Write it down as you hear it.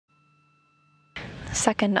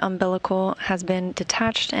Second umbilical has been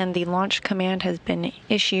detached and the launch command has been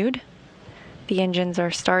issued. The engines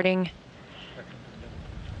are starting.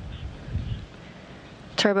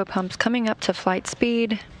 Turbo pumps coming up to flight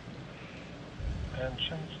speed.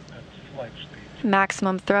 Engines at flight speed.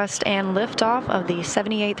 Maximum thrust and liftoff of the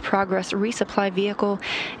 78th Progress resupply vehicle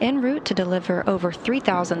en route to deliver over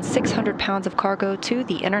 3,600 pounds of cargo to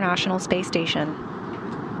the International Space Station.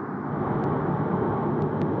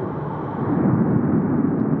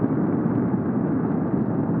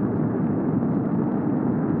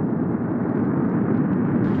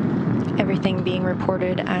 Everything being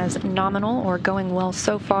reported as nominal or going well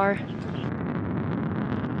so far.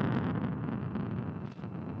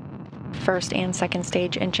 First and second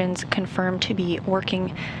stage engines confirmed to be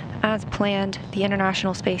working as planned. The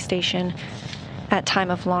International Space Station at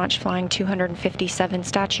time of launch flying 257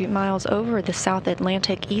 statute miles over the South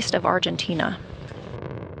Atlantic east of Argentina.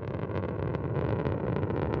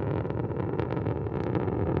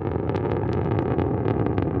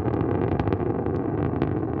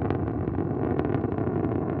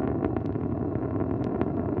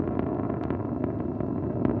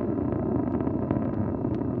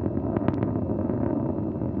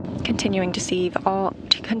 Continuing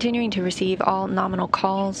to receive all nominal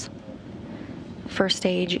calls. First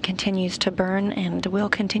stage continues to burn and will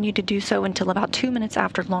continue to do so until about 2 minutes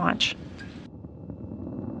after launch.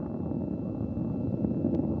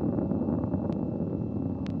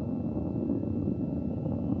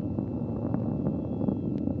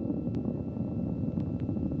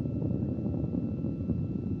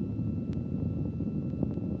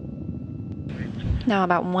 Now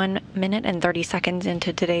about 1 minute and 30 seconds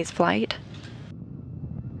into today's flight.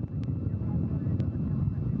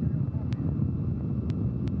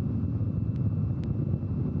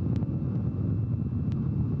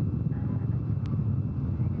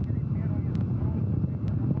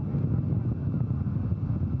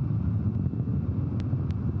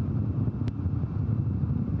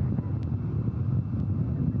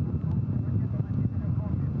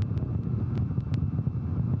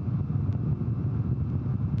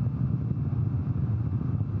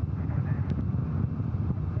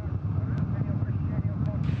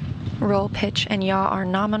 Roll, pitch, and yaw are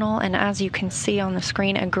nominal, and as you can see on the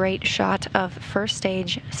screen, a great shot of first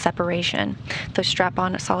stage separation. Those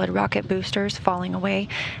strap-on solid rocket boosters falling away,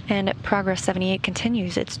 and Progress 78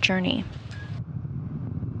 continues its journey.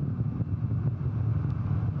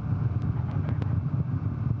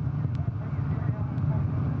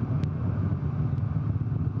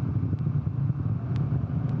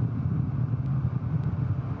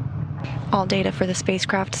 All data for the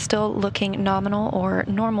spacecraft still looking nominal or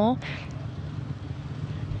normal.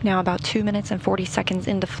 Now about 2 minutes and 40 seconds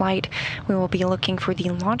into flight, we will be looking for the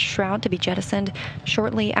launch shroud to be jettisoned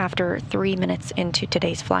shortly after 3 minutes into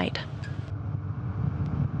today's flight.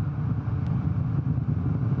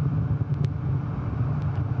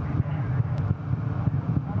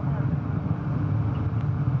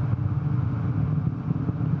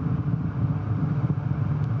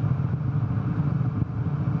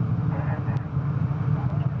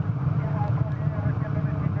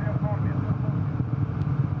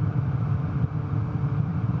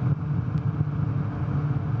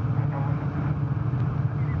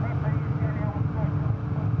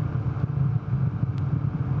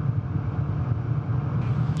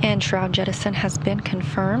 And shroud jettison has been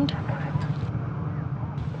confirmed.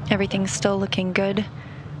 Everything's still looking good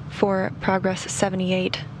for Progress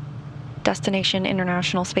 78, destination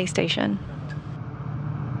International Space Station.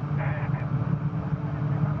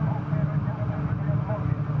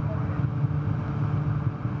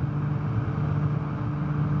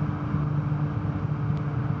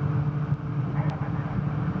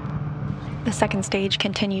 The second stage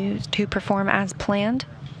continues to perform as planned.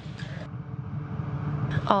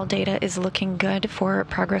 All data is looking good for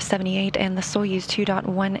Progress 78 and the Soyuz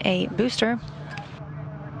 2.1A booster.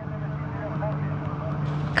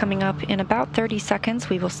 Coming up in about 30 seconds,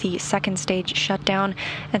 we will see second stage shutdown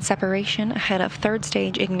and separation ahead of third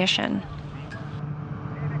stage ignition.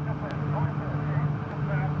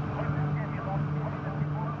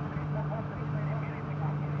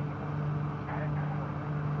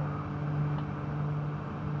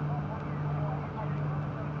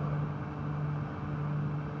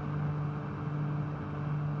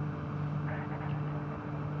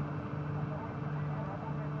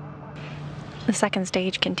 The second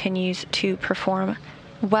stage continues to perform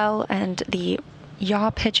well, and the yaw,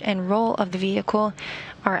 pitch, and roll of the vehicle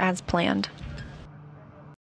are as planned.